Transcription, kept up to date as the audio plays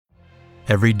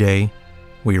Every day,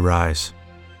 we rise,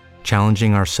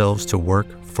 challenging ourselves to work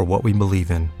for what we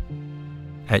believe in.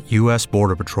 At U.S.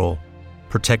 Border Patrol,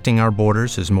 protecting our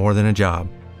borders is more than a job.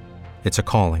 It's a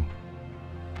calling.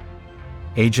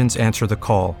 Agents answer the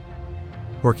call,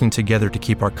 working together to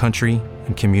keep our country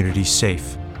and communities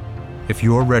safe. If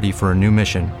you're ready for a new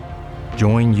mission,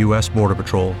 join U.S. Border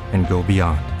Patrol and go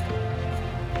beyond.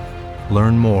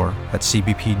 Learn more at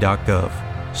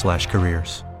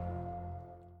cbp.gov/careers.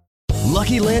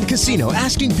 Lucky Land Casino,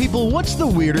 asking people, what's the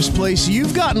weirdest place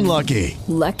you've gotten lucky?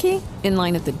 Lucky? In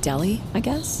line at the deli, I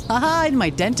guess? Aha, in my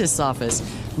dentist's office.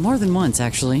 More than once,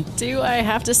 actually. Do I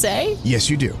have to say? Yes,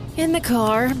 you do. In the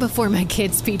car before my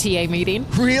kids' PTA meeting.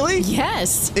 Really?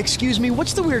 Yes. Excuse me,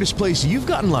 what's the weirdest place you've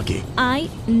gotten lucky? I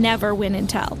never win and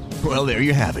tell. Well, there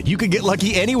you have it. You can get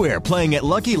lucky anywhere, playing at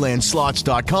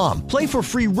LuckyLandSlots.com. Play for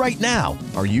free right now.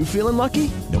 Are you feeling lucky?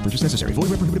 No purchase necessary. Void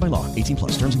where prohibited by law.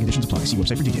 18+. Terms and conditions apply. See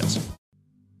website for details.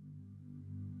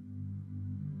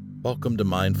 Welcome to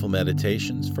Mindful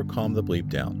Meditations for Calm the Bleep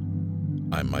Down.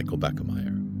 I'm Michael Beckemeyer,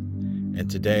 and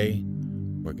today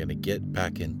we're going to get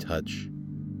back in touch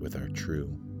with our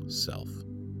true self.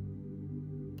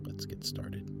 Let's get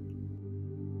started.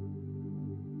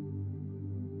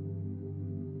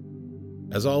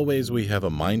 As always, we have a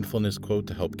mindfulness quote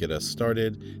to help get us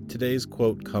started. Today's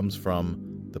quote comes from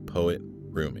the poet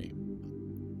Rumi.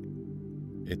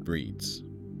 It reads,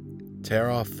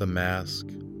 "Tear off the mask,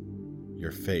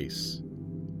 your face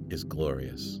is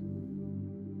glorious."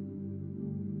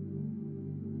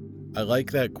 I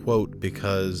like that quote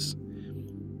because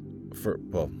for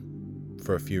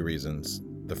a few reasons.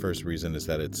 The first reason is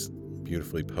that it's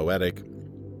beautifully poetic,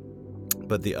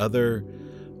 but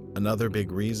another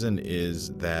big reason is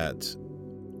that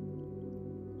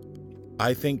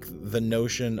I think the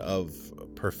notion of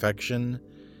perfection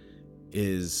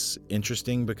is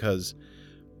interesting because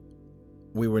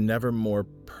we were never more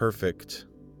perfect,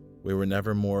 we were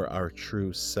never more our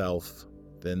true self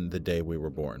than the day we were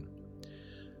born.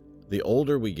 The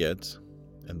older we get,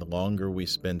 and the longer we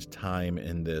spend time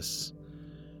in this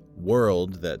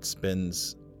world that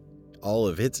spends all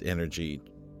of its energy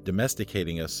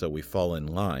domesticating us so we fall in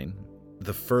line,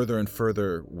 the further and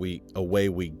further away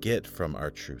we get from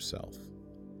our true self.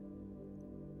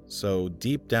 So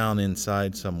deep down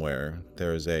inside somewhere,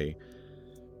 there is a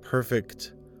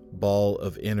perfect ball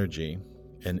of energy,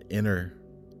 an inner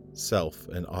self,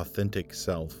 an authentic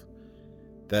self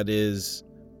that is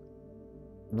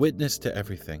witness to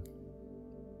everything.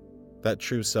 That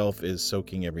true self is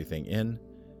soaking everything in.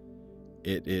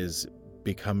 It is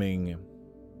becoming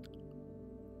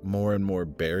more and more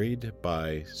buried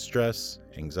by stress,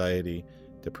 anxiety,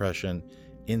 depression,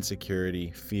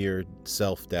 insecurity, fear,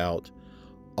 self-doubt,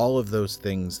 all of those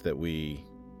things that we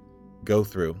go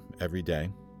through every day,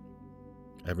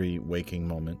 every waking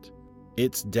moment.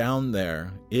 It's down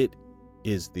there. It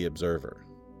is the observer.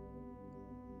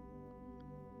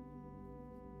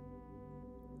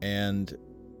 And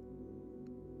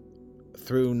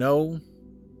through no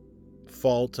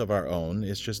fault of our own,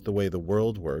 it's just the way the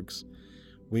world works,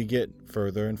 we get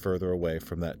further and further away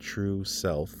from that true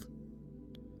self.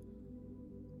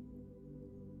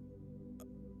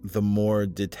 The more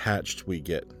detached we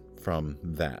get from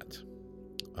that.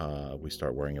 We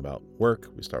start worrying about work.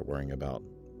 We start worrying about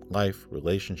life,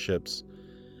 relationships.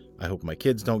 I hope my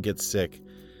kids don't get sick.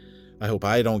 I hope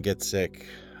I don't get sick.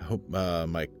 I hope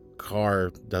my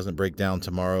car doesn't break down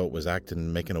tomorrow. It was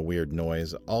making a weird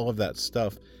noise. All of that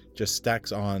stuff just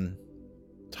stacks on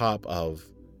top of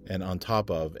and on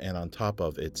top of and on top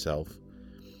of itself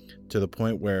to the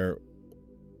point where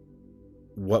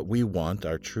what we want,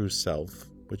 our true self,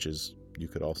 which is, you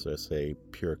could also say,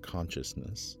 pure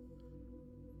consciousness,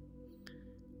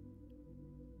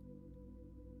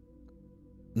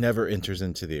 never enters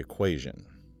into the equation.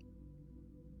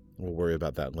 We'll worry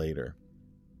about that later.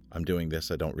 I'm doing this.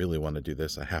 I don't really want to do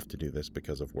this. I have to do this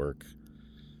because of work,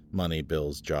 money,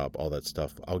 bills, job, all that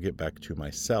stuff. I'll get back to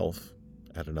myself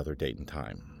at another date and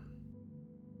time.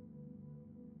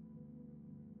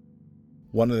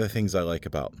 One of the things I like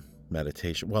about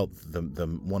meditation, well,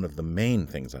 one of the main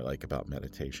things I like about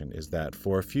meditation is that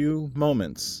for a few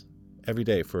moments every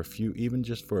day, even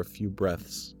just for a few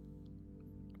breaths,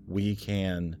 we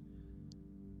can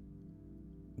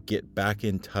get back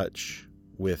in touch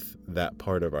with that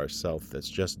part of ourself that's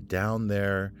just down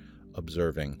there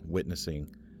observing,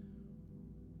 witnessing,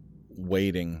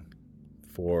 waiting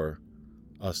for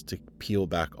us to peel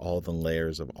back all the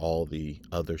layers of all the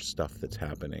other stuff that's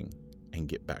happening and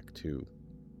get back to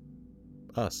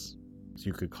us. So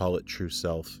you could call it true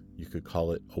self, you could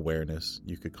call it awareness,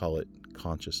 you could call it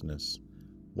consciousness,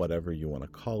 whatever you want to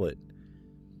call it.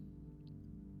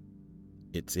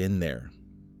 It's in there,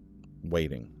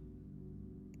 waiting.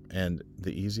 And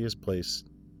the easiest place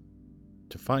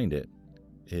to find it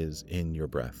is in your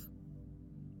breath.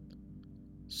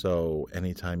 So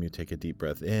anytime you take a deep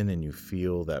breath in and you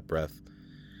feel that breath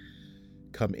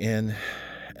come in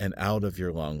and out of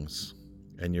your lungs,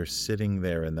 and you're sitting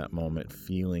there in that moment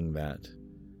feeling that,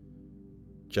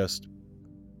 just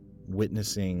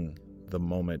witnessing the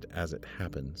moment as it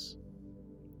happens,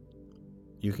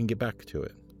 you can get back to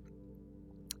it.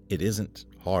 It isn't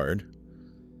hard.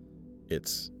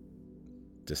 It's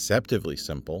deceptively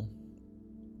simple,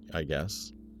 I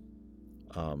guess.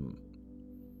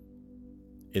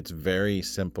 It's very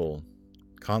simple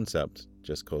concept.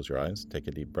 Just close your eyes, take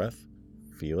a deep breath,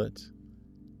 feel it,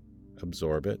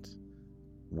 absorb it,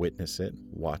 witness it,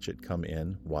 watch it come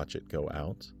in, watch it go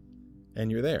out, and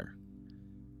you're there.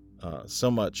 So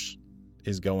much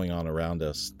is going on around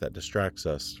us that distracts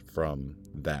us from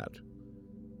that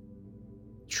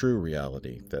true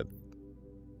reality, that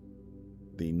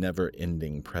the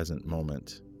never-ending present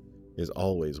moment is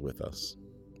always with us.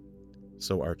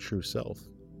 So our true self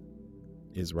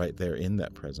is right there in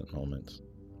that present moment,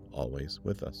 always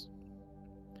with us.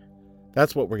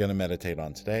 That's what we're going to meditate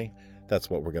on today. That's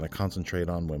what we're going to concentrate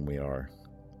on when we are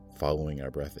following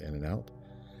our breath in and out.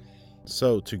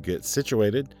 So to get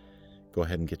situated, go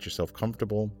ahead and get yourself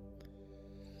comfortable.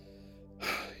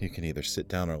 You can either sit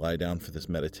down or lie down for this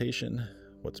meditation.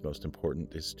 What's most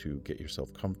important is to get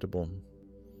yourself comfortable.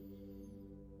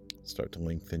 Start to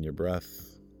lengthen your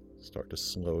breath. Start to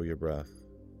slow your breath.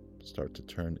 Start to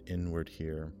turn inward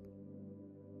here.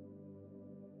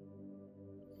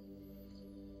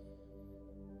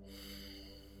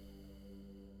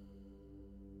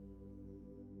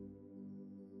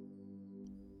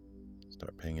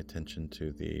 Start paying attention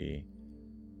to the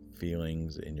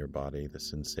feelings in your body, the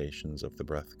sensations of the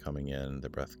breath coming in, the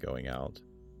breath going out.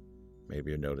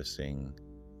 Maybe you're noticing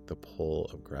the pull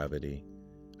of gravity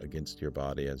against your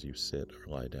body as you sit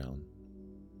or lie down.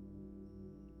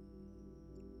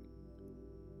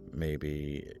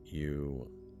 Maybe you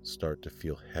start to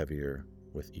feel heavier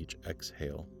with each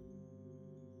exhale.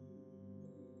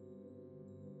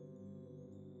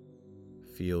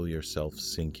 Feel yourself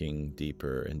sinking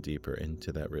deeper and deeper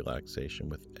into that relaxation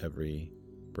with every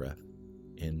breath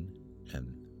in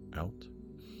and out.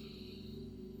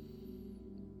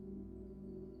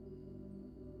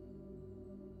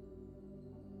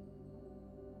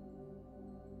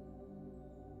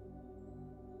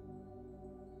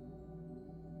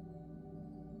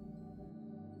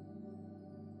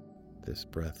 This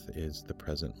breath is the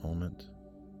present moment.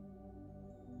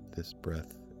 This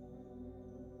breath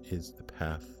is the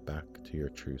path back to your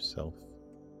true self.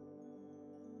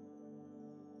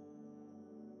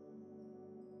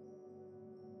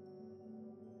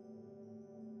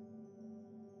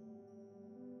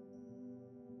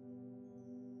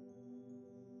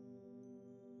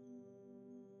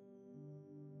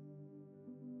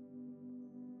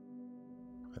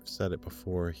 I've said it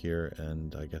before here,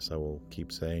 and I guess I will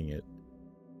keep saying it.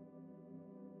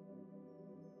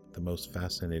 The most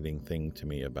fascinating thing to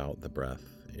me about the breath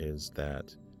is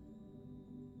that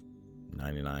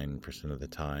 99% of the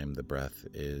time the breath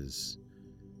is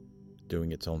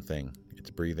doing its own thing. It's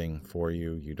breathing for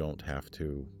you. You don't have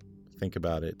to think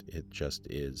about it. It just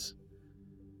is.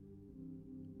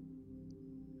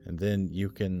 And then you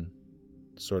can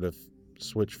sort of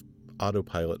switch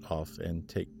autopilot off and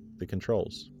take the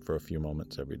controls for a few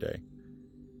moments every day,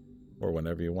 or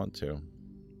whenever you want to.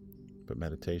 But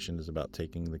meditation is about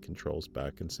taking the controls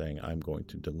back and saying, I'm going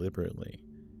to deliberately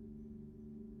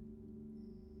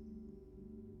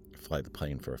fly the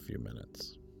plane for a few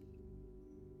minutes.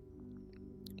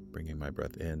 Bringing my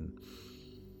breath in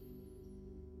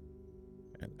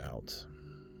and out.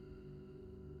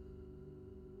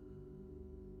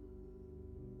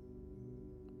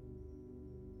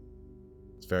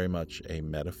 It's very much a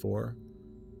metaphor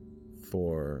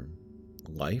for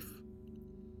life,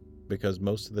 because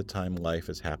most of the time life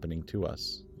is happening to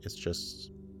us. It's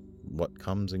just what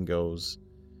comes and goes.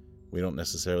 We don't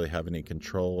necessarily have any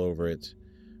control over it.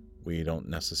 We don't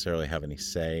necessarily have any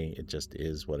say. It just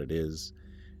is what it is.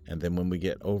 And then when we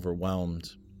get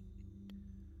overwhelmed,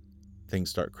 things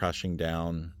start crashing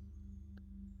down,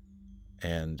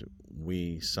 and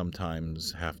we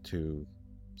sometimes have to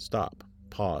stop,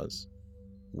 pause.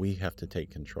 We have to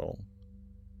take control.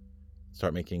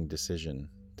 Start making decision.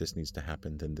 This needs to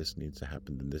happen, then this needs to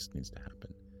happen, then this needs to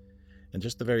happen. And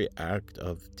just the very act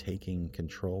of taking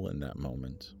control in that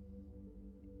moment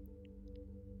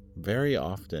very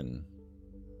often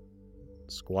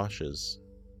squashes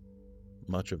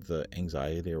much of the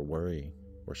anxiety or worry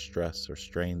or stress or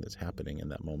strain that's happening in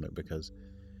that moment, because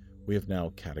we have now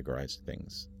categorized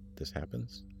things. This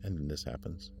happens, and then this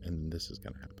happens, and then this is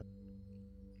going to happen.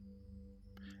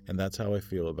 And that's how I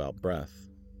feel about breath.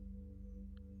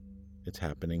 It's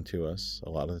happening to us. A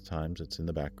lot of the times it's in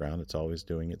the background. It's always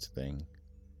doing its thing.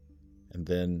 And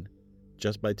then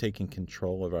just by taking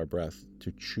control of our breath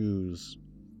to choose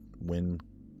when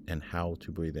and how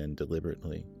to breathe in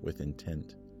deliberately with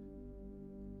intent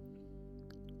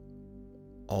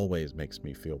always makes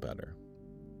me feel better.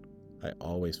 I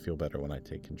always feel better when I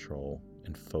take control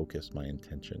and focus my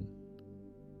intention,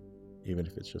 even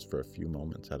if it's just for a few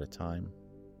moments at a time,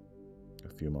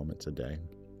 a few moments a day.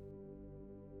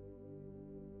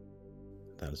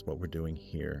 That is what we're doing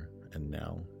here and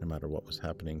now, no matter what was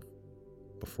happening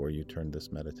before you turned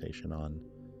this meditation on,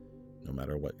 no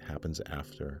matter what happens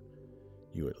after,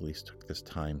 you at least took this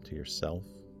time to yourself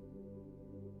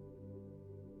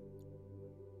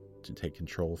to take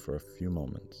control for a few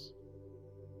moments.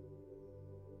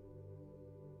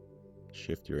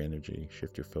 Shift your energy,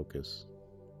 shift your focus,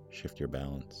 shift your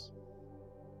balance,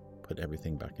 put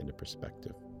everything back into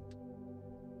perspective.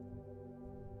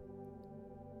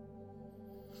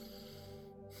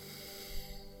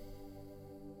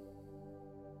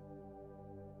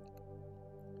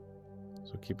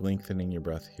 So keep lengthening your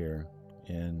breath here,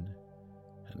 in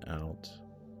and out.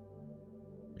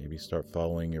 Maybe start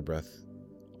following your breath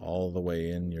all the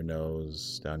way in your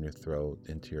nose, down your throat,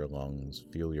 into your lungs.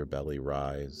 Feel your belly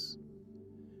rise.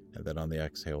 And then on the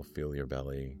exhale, feel your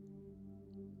belly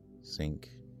sink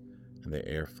and the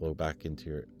air flow back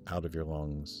out of your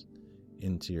lungs,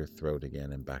 into your throat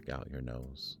again and back out your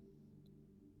nose.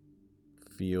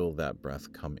 Feel that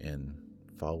breath come in.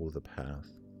 Follow the path.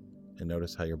 And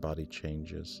notice how your body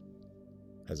changes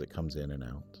as it comes in and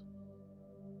out.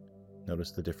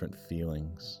 Notice the different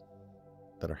feelings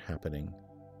that are happening,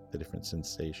 the different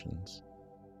sensations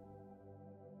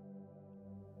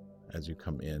as you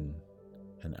come in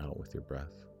and out with your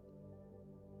breath.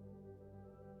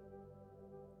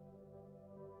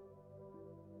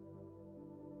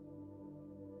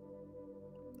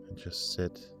 And just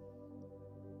sit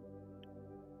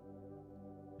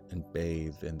and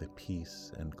bathe in the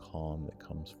peace and calm that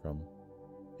comes from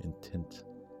intent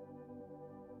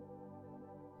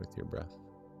with your breath.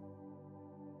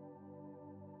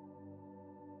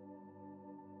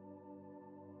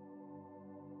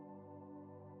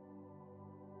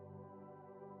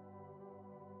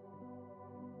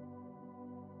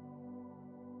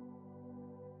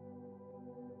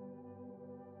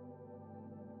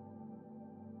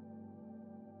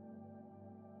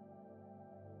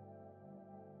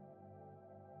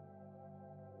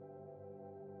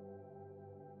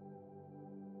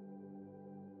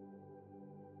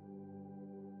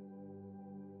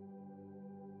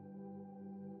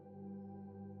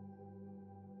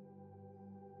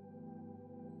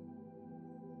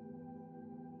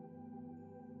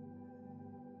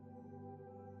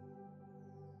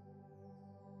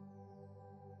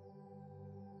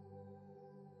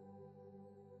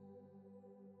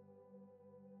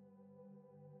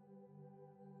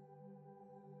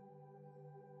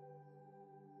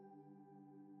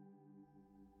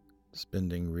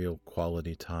 Spending real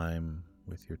quality time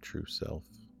with your true self,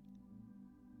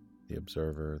 the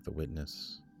observer, the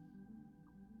witness,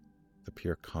 the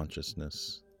pure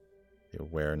consciousness, the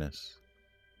awareness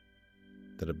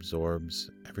that absorbs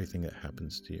everything that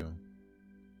happens to you.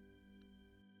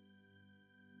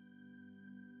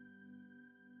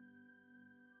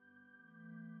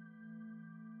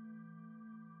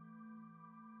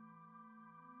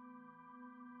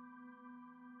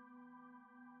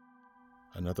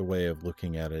 Another way of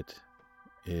looking at it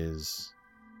is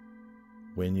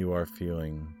when you are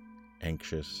feeling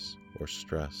anxious or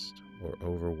stressed or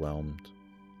overwhelmed,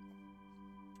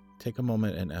 take a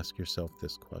moment and ask yourself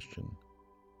this question.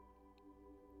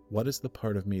 What is the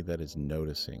part of me that is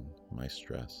noticing my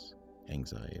stress,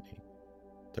 anxiety,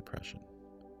 depression?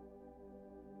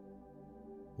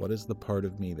 What is the part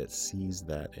of me that sees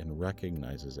that and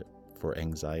recognizes it for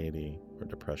anxiety or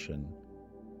depression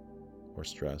or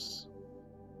stress?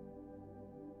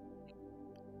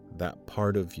 That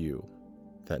part of you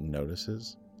that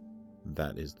notices,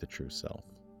 that is the true self.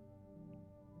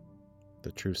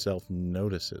 The true self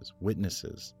notices,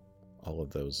 witnesses all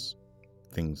of those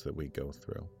things that we go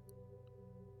through.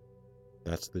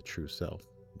 That's the true self.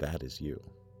 That is you.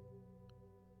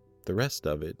 The rest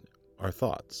of it are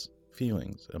thoughts,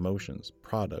 feelings, emotions,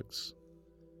 products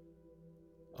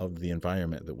of the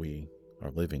environment that we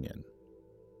are living in.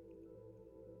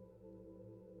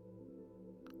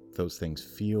 Those things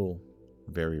feel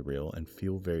very real and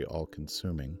feel very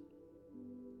all-consuming.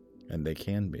 and they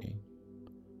can be.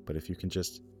 But if you can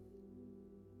just,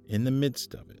 in the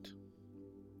midst of it,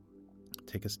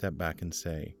 take a step back and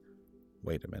say,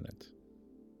 wait a minute.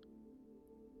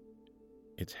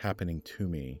 It's happening to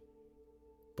me,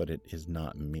 but it is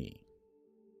not me.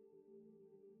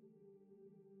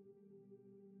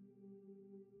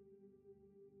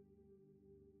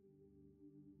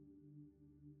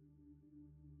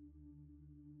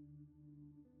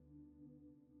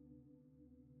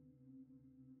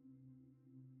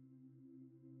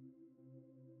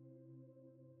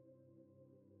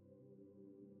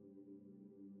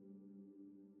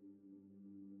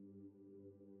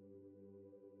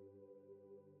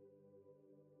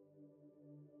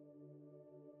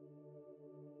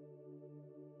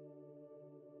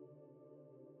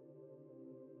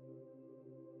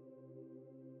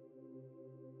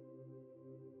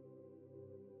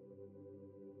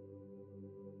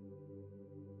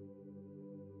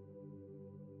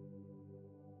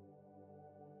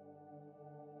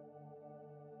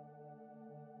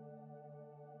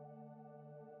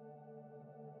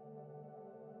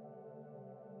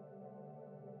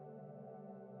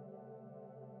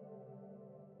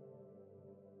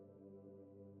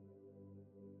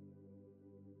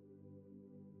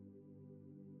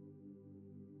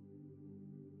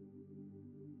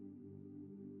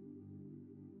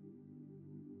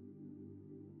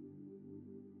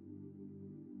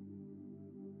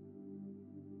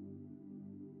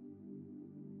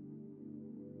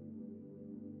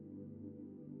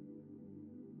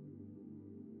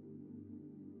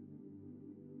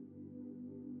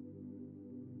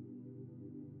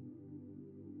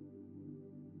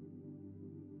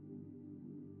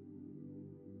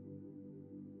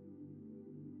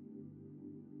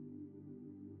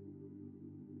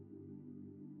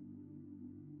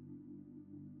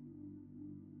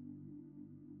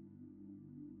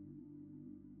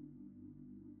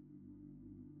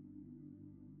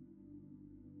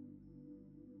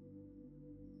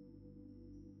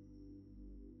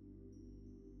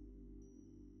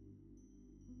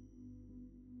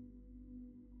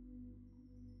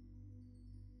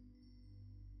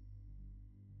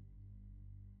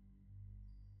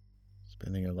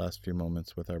 Spending our last few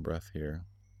moments with our breath here.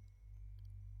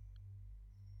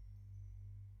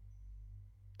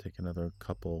 Take another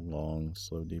couple long,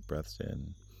 slow, deep breaths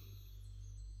in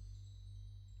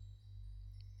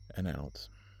and out.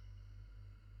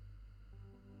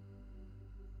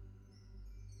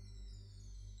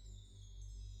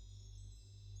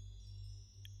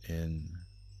 In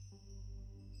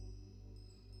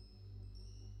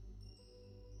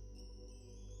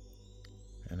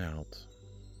and out.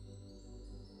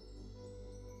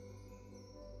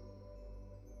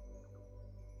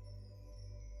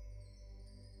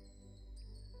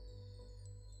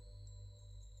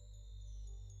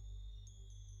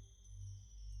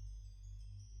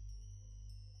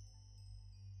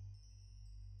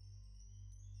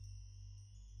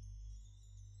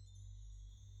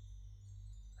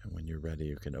 And when you're ready,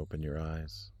 you can open your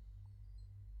eyes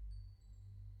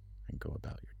and go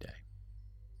about your day.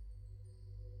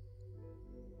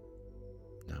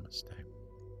 Namaste.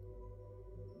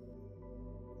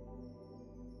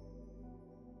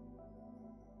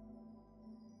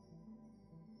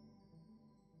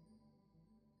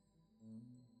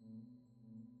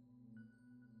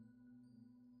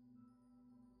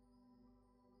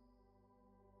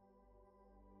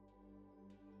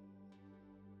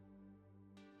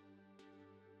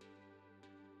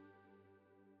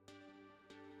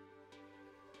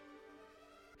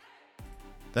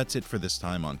 That's it for this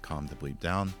time on Calm the Bleep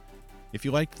Down. If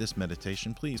you liked this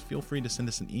meditation, please feel free to send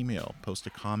us an email, post a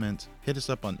comment, hit us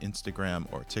up on Instagram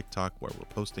or TikTok where we're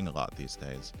posting a lot these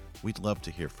days. We'd love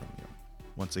to hear from you.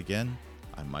 Once again,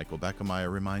 I'm Michael Beckemeyer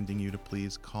reminding you to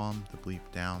please calm the bleep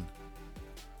down.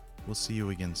 We'll see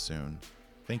you again soon.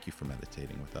 Thank you for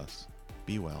meditating with us.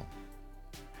 Be well,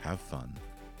 have fun,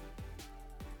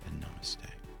 and namaste.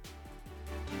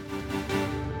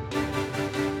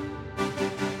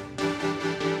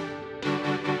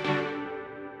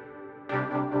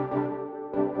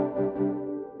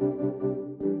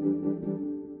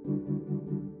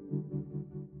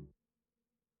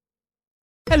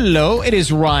 Hello, it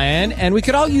is Ryan, and we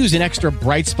could all use an extra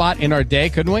bright spot in our day,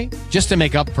 couldn't we? Just to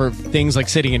make up for things like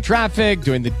sitting in traffic,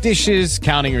 doing the dishes,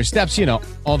 counting your steps, you know,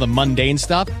 all the mundane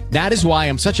stuff. That is why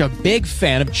I'm such a big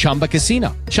fan of Chumba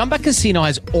Casino. Chumba Casino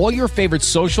has all your favorite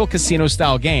social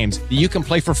casino-style games that you can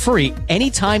play for free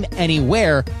anytime,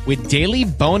 anywhere with daily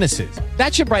bonuses.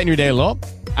 That should brighten your day a little.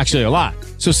 Actually, a lot.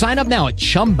 So sign up now at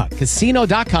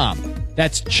ChumbaCasino.com.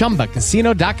 That's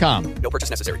ChumbaCasino.com. No purchase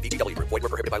necessary. VGW Group. Void where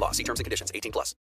prohibited by law. See terms and conditions. 18+.